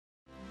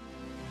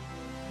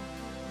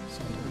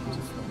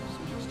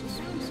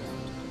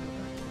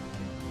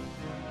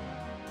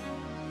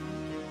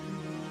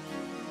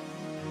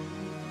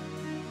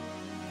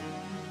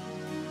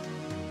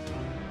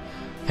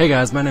Hey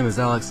guys, my name is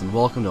Alex, and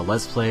welcome to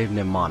Let's Play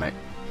Mnemonic.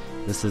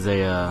 This is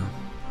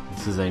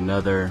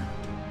another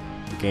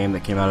game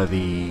that came out of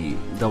the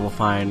Double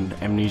Fine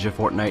Amnesia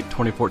Fortnight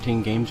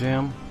 2014 Game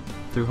Jam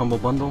through Humble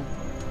Bundle.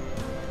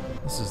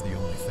 This is the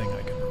only thing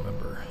I can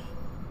remember.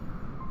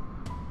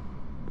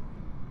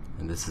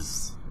 And this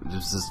is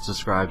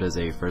described as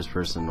a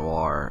first-person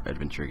noir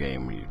adventure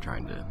game where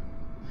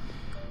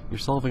you're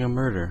solving a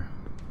murder.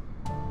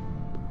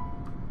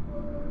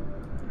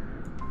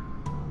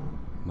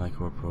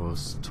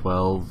 MacLeod's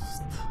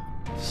 12th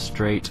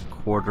straight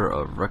quarter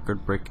of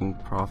record-breaking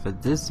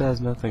profit. This has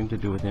nothing to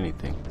do with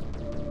anything.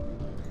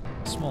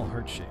 A small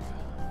heart shape,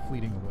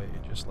 fleeting away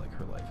just like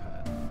her life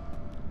had.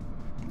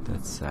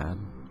 That's sad.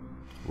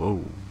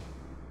 Whoa.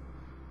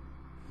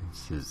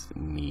 This is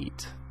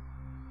neat.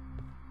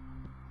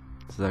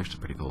 This is actually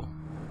pretty cool.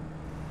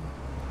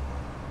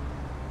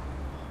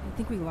 I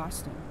think we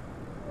lost him.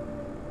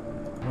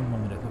 One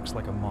moment it looks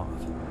like a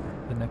moth,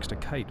 the next a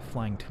kite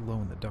flying too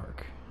low in the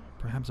dark.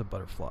 Perhaps a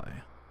butterfly.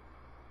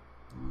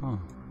 Huh.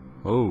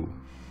 Oh.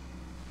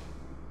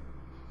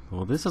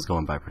 Well, this is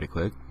going by pretty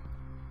quick.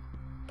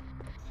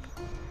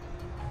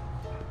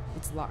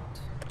 It's locked.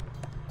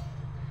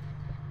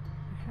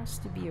 There has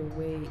to be a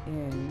way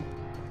in.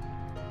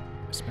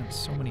 I spent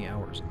so many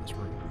hours in this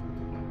room.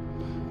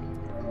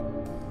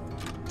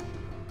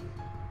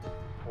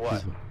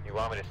 What? You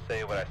want me to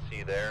say what I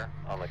see there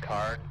on the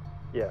card?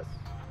 Yes.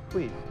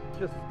 Please,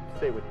 just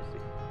say what you see.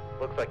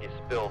 Looks like you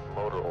spilled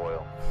motor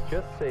oil.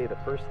 Just say the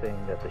first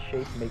thing that the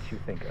shape makes you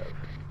think of.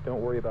 Don't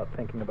worry about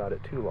thinking about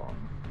it too long.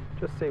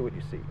 Just say what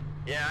you see.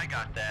 Yeah, I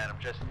got that. I'm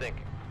just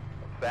thinking.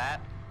 A bat?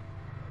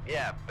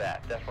 Yeah,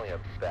 bat. Definitely a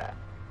bat.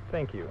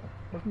 Thank you.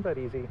 Wasn't that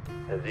easy?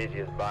 As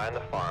easy as buying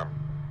the farm.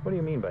 What do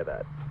you mean by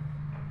that?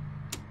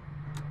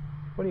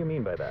 What do you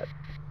mean by that?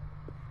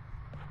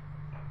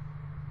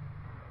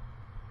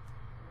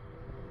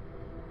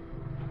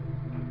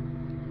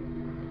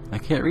 I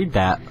can't read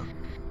that.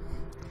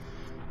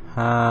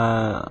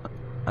 I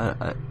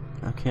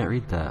can't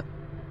read that.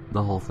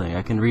 The whole thing.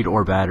 I can read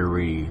or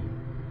battery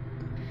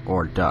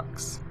or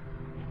ducks.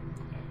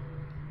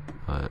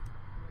 But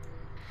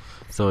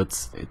so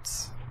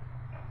it's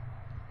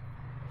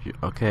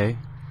okay.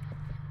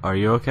 Are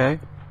you okay?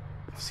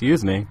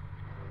 Excuse me.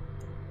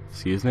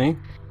 Excuse me?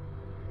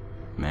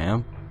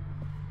 Ma'am?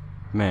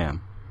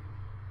 Ma'am.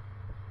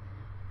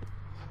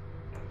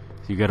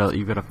 You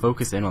gotta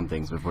focus in on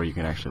things before you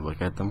can actually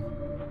look at them.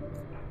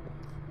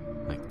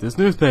 Like this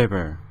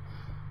newspaper.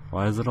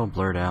 Why is it all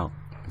blurred out?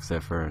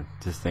 Except for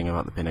this thing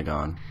about the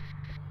Pentagon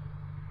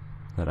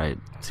that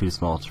too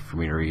small for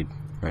me to read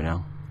right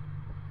now.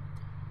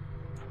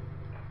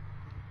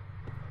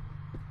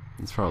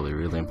 It's probably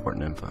really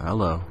important info.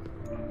 Hello.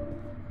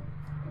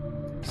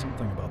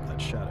 Something about that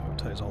shadow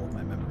ties all of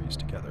my memories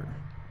together.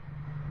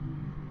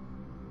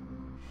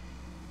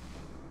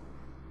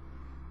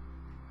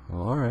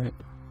 Well, alright.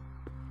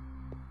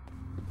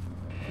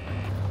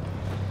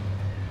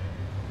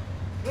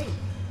 Wait,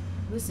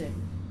 listen.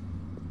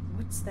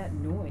 What's that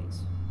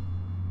noise?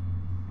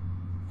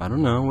 I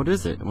don't know. What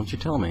is it? Why don't you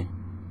tell me?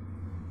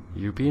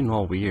 You're being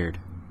all weird.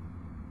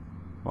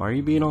 Why are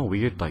you being all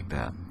weird like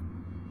that?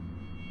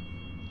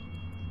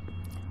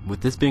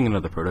 With this being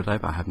another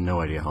prototype, I have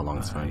no idea how long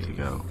it's going to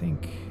go. I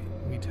think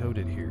we towed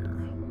it here.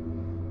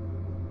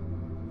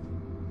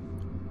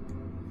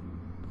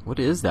 What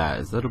is that?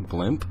 Is that a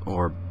blimp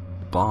or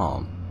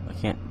bomb? I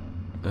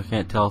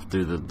can't tell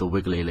through the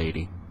wiggly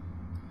lady.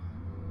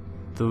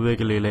 The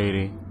wiggly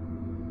lady.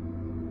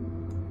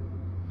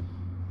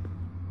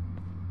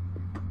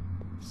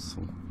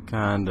 Some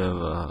kind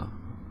of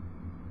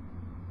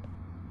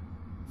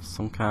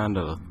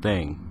a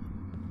thing.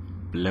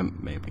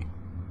 Blimp, maybe.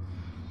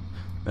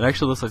 It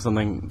actually looks like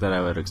something that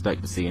I would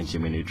expect to see in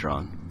Jimmy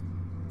Neutron.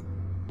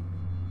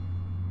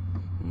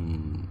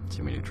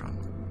 Jimmy Neutron.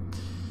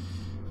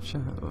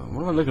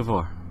 What am I looking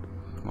for?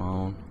 Come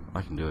on,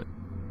 I can do it.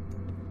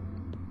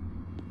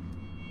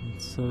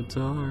 It's so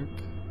dark.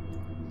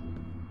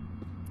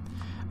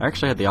 I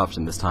actually had the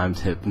option this time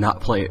to not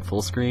play it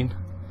full screen.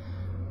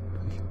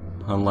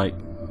 Unlike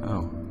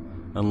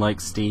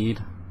Steed,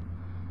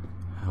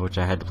 which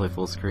I had to play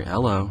full screen.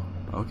 Hello.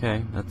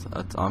 Okay, that's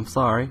I'm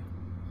sorry.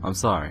 I'm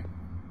sorry.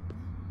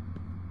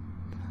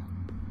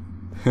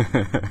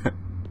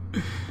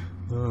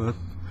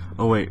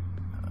 Oh wait.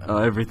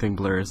 Everything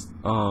blurs.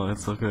 Oh,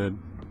 it's so good.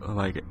 I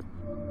like it.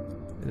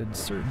 It'd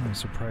certainly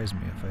surprise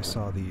me if I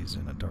saw these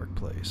in a dark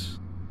place.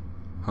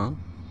 Huh?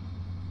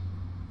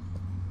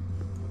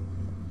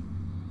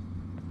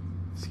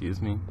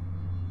 Excuse me?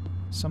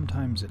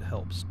 Sometimes it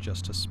helps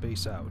just to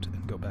space out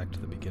and go back to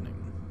the beginning.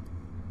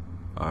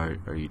 Are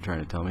you trying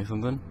to tell me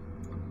something?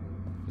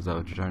 Is that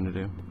what you're trying to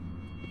do?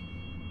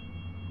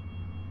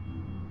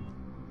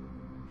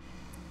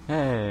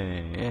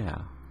 Hey,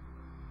 yeah.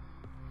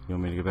 You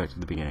want me to go back to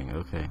the beginning?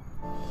 Okay.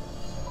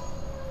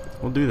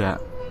 We'll do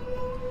that.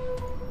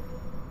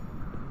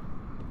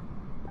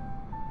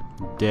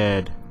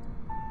 Dead.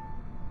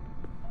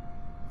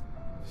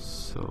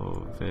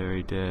 So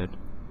very dead.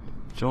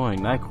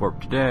 Join Night Corp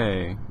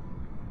today.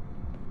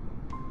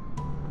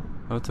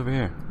 Oh, it's over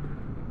here.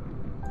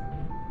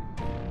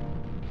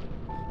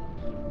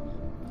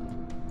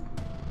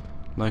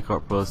 Night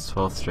Court boasts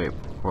 12th straight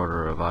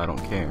quarter of I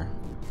don't care.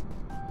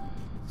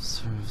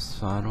 So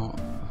I don't...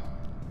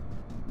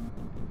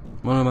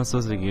 What am I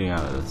supposed to be getting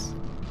out of this?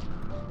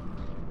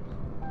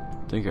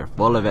 I think you're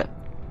full of it.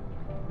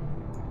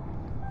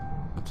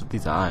 What's with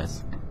these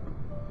eyes?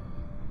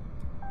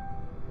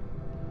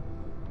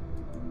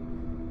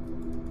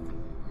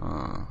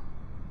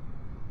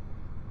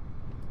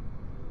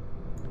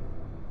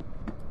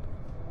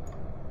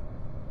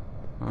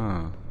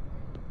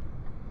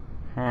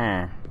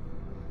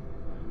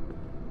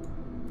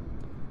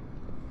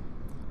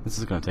 This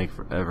is gonna take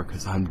forever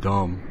because I'm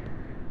dumb.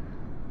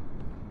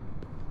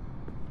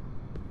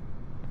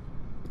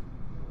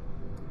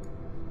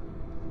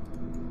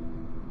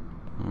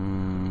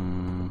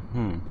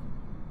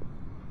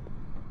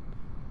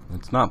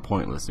 It's not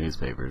pointless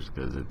newspapers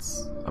because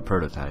it's a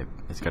prototype.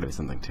 It's gotta be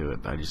something to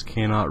it, but I just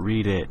cannot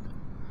read it.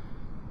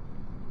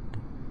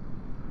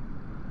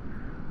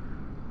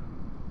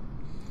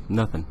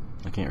 Nothing.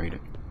 I can't read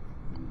it.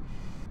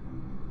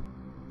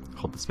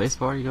 Hold the space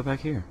bar, you go back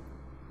here.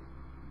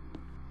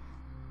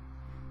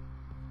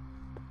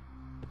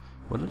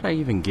 What did I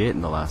even get in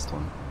the last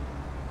one?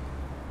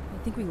 I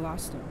think we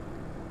lost him.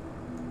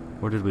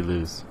 Where did we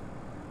lose?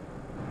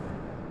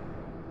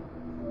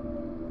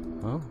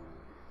 Oh.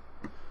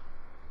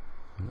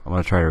 I'm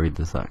gonna try to read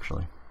this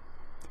actually.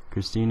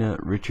 Christina,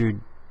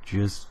 Richard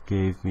just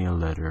gave me a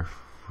letter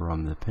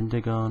from the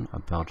Pentagon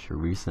about your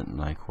recent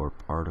NICORP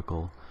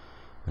article.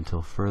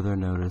 Until further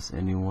notice,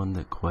 anyone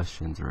that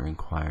questions or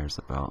inquires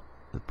about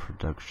the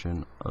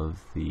production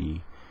of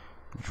the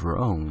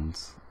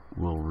drones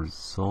will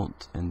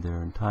result in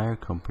their entire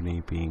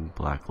company being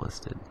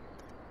blacklisted.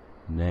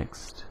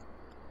 Next,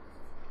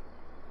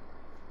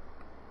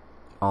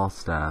 all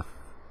staff,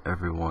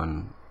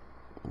 everyone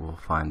will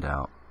find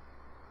out.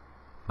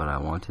 But I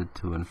wanted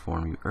to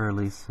inform you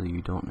early so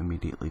you don't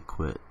immediately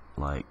quit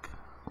like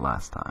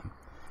last time.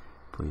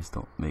 Please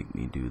don't make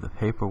me do the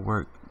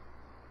paperwork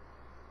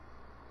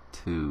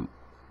to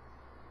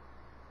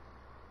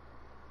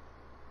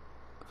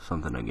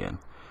something again.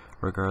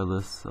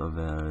 Regardless of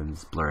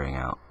it's blurring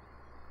out.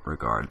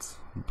 Regards,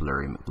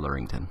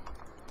 Blurrington.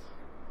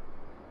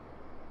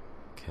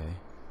 Okay.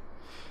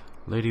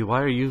 Lady,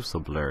 why are you so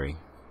blurry?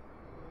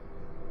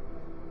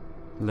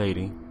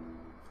 Lady.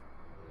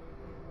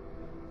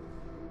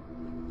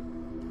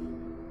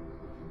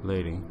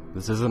 Lady,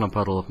 this isn't a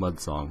Puddle of Mud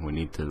song. We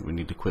need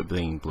to quit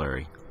being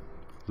blurry.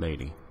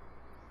 Lady.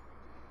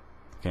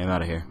 Okay, I'm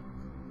out of here.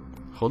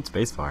 Hold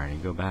spacebar and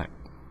you go back.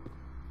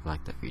 I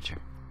like that feature.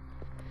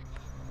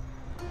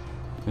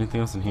 Anything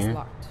else in It's here?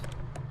 locked.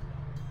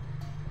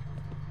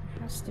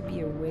 There has to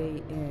be a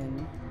way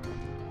in.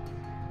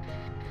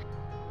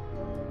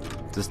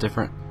 Is this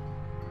different?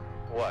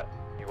 What?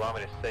 You want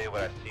me to say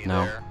what I see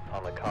No. there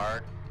on the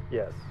card?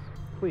 Yes.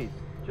 Please,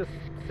 just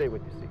say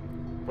what you see.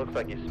 Looks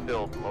like you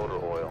spilled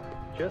motor oil.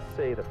 Just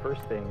say the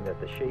first thing that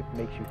the shape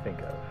makes you think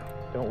of.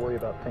 Don't worry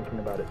about thinking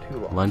about it too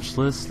long. Lunch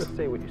list? Just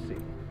say what you see.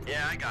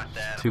 Yeah, I got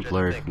that. Too I'm just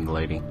blurred thinking. from the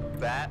lady.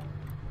 Bat?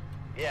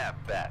 Yeah,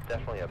 bat.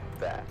 Definitely a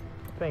bat.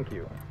 Thank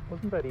you.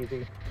 Wasn't that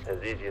easy?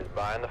 As easy as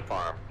buying the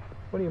farm.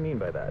 What do you mean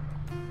by that?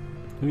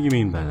 What do you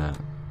mean by that?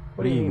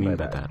 What do you mean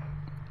by by that?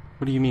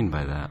 What do you mean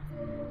by that?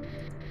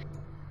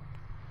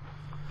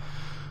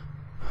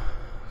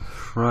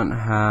 Front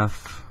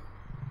half,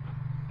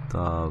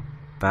 the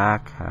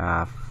back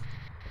half,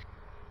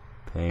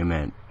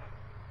 payment,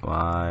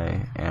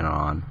 Y and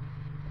on.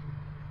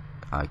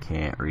 I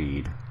can't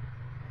read.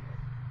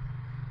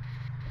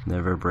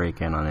 Never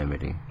break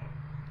anonymity.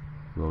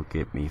 Will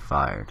get me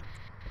fired.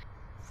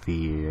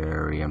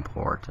 Very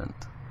important.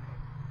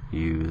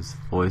 Use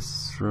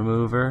voice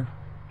remover.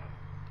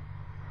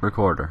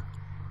 Recorder.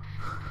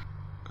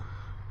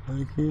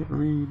 I can't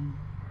read.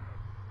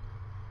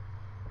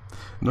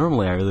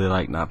 Normally I really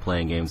like not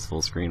playing games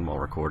full screen while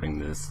recording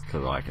this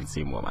because I can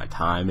see what my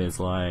time is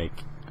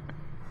like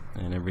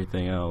and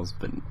everything else,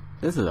 but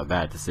this is a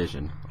bad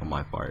decision on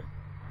my part.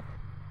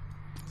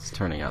 It's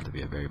turning out to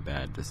be a very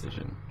bad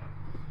decision.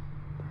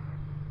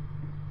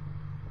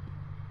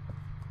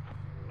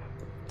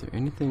 Is there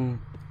anything?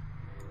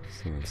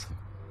 Seriously.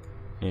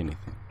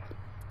 Anything.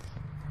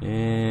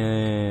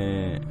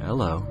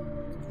 Hello.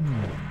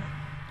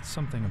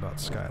 Something about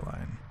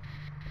Skyline.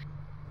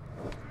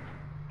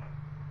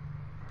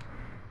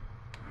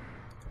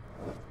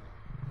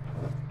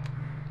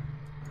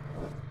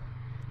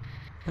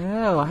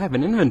 Oh, I have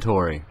an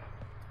inventory.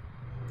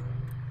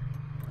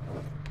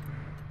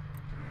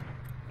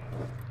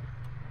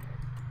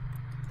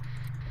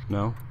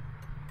 No.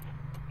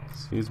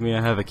 Excuse me,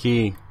 I have a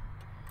key.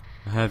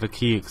 I have a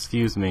key,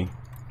 excuse me.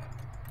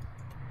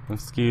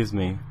 Excuse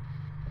me.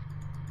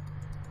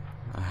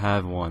 I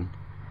have one.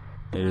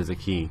 It is a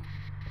key.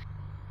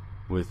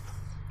 With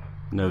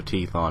no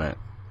teeth on it.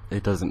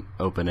 It doesn't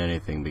open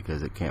anything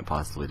because it can't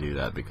possibly do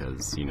that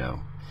because, you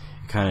know,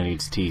 it kind of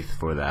needs teeth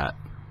for that.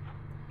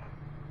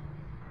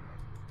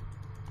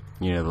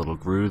 You know, the little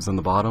grooves on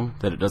the bottom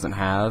that it doesn't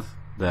have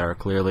that are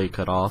clearly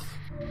cut off.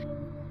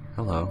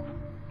 Hello.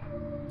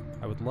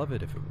 I would love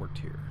it if it worked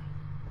here,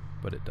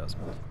 but it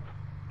doesn't.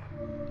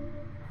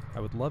 I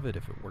would love it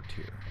if it worked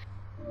here,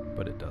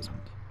 but it doesn't.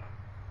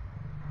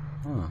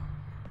 Huh.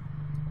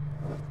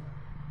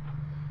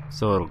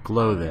 So it'll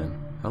glow then.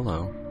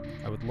 Hello.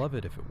 I would love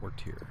it if it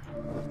worked here,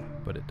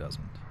 but it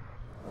doesn't.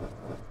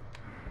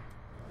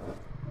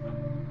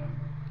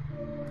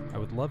 I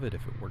would love it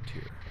if it worked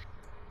here,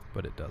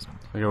 but it doesn't.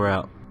 Okay, we're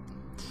out.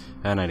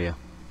 I had an idea.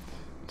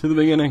 To the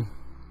beginning.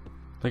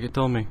 Like it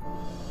told me.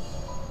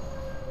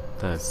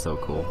 That is so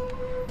cool.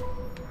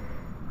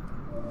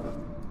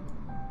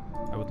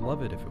 I would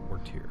love it if it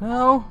worked here,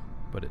 No.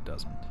 but it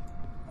doesn't.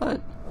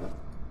 What?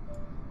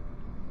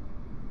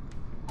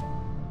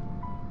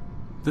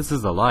 This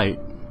is the light.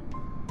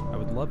 I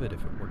would love it if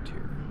it worked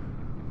here,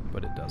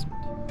 but it doesn't.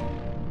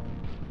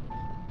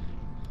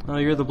 Oh,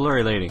 you're the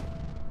blurry lady.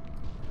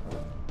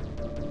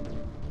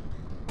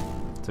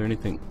 Is there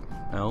anything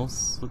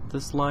else with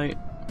this light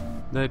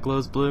that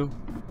glows blue?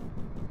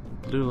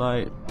 Blue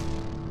light.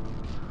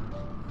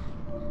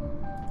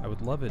 I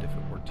would love it if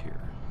it worked here,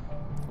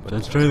 but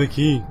Let's it try doesn't. the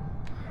key.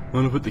 I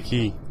want to put the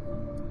key.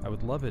 I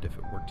would love it if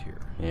it worked here,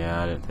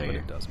 Yeah, I didn't but take it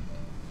it. doesn't.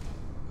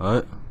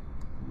 What?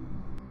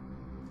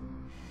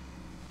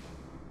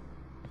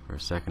 For a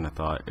second I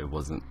thought it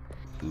wasn't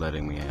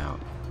letting me out.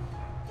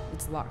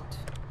 It's locked.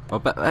 Oh,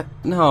 but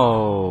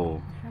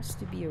no! There has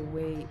to be a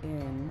way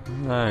in.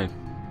 I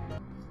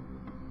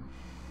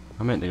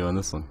meant to go in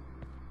this one.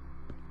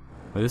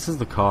 Wait, this is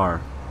the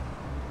car.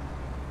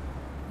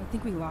 I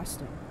think we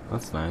lost him.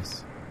 That's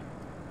nice.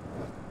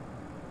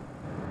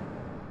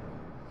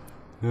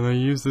 Can I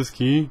use this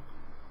key?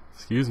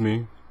 Excuse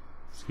me.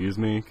 Excuse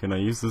me, can I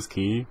use this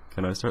key?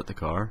 Can I start the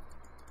car?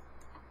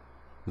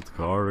 Is the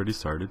car already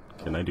started?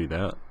 Can I do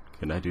that?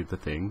 Can I do the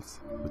things?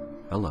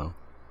 Hello.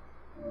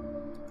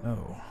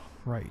 Oh,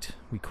 right.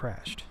 We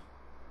crashed.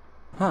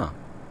 Huh.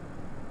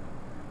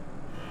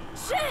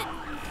 Shit!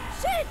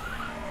 Shit!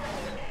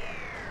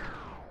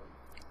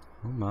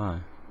 Oh my.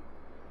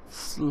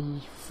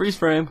 Freeze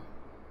frame.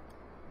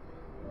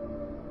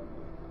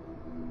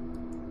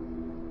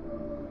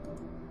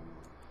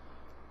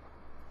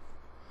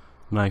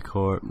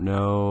 Nycorp,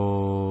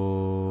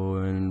 no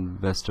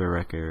investor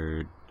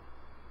record.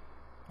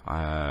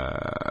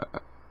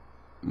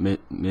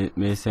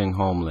 Missing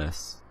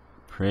homeless.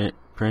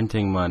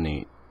 Printing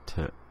money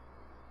to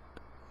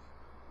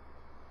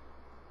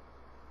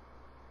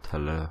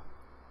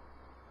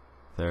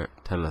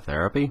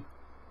teletherapy.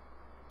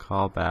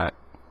 Call back.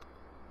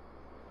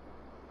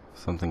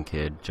 Something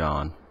kid.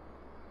 John.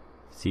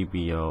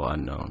 CBO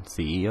unknown.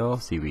 CEO.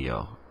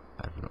 CBO.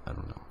 I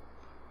don't know.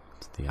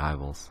 It's the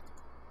eyeballs.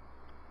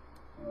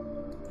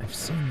 I've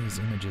seen these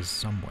images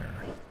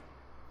somewhere.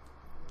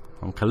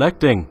 I'm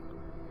collecting.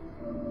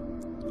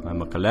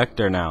 I'm a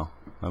collector now.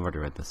 I've already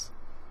read this.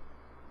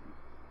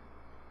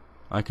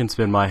 I can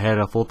spin my head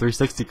a full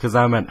 360 because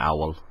I'm an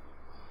owl.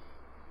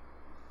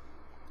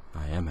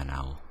 I am an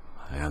owl.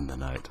 I am the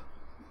night.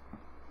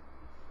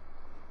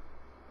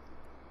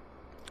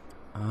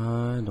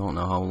 I don't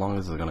know how long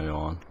this is gonna go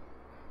on.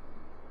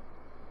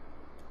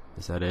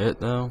 Is that it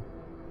though?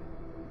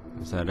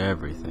 Is that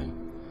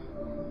everything?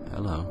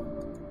 Hello.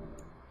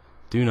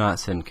 Do not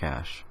send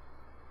cash.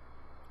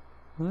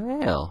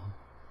 Well.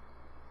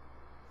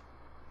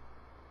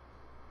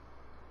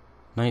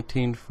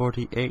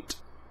 1948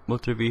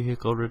 motor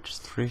vehicle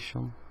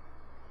registration.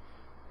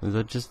 Is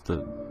that just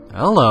the...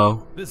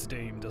 Hello? This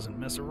dame doesn't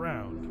mess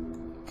around.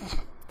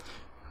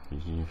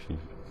 You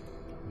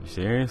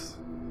serious?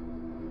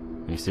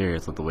 Are you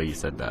serious with the way you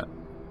said that?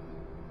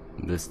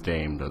 This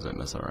dame doesn't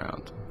mess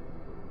around.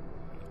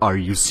 Are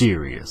you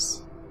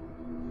serious?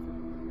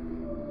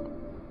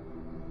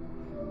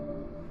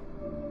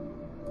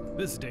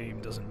 This dame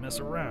doesn't mess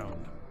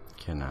around.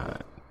 Can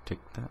I take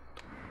that?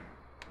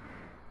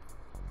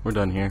 We're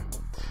done here.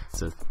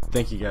 So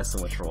thank you guys so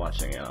much for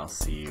watching, and I'll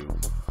see you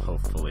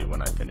hopefully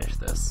when I finish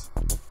this.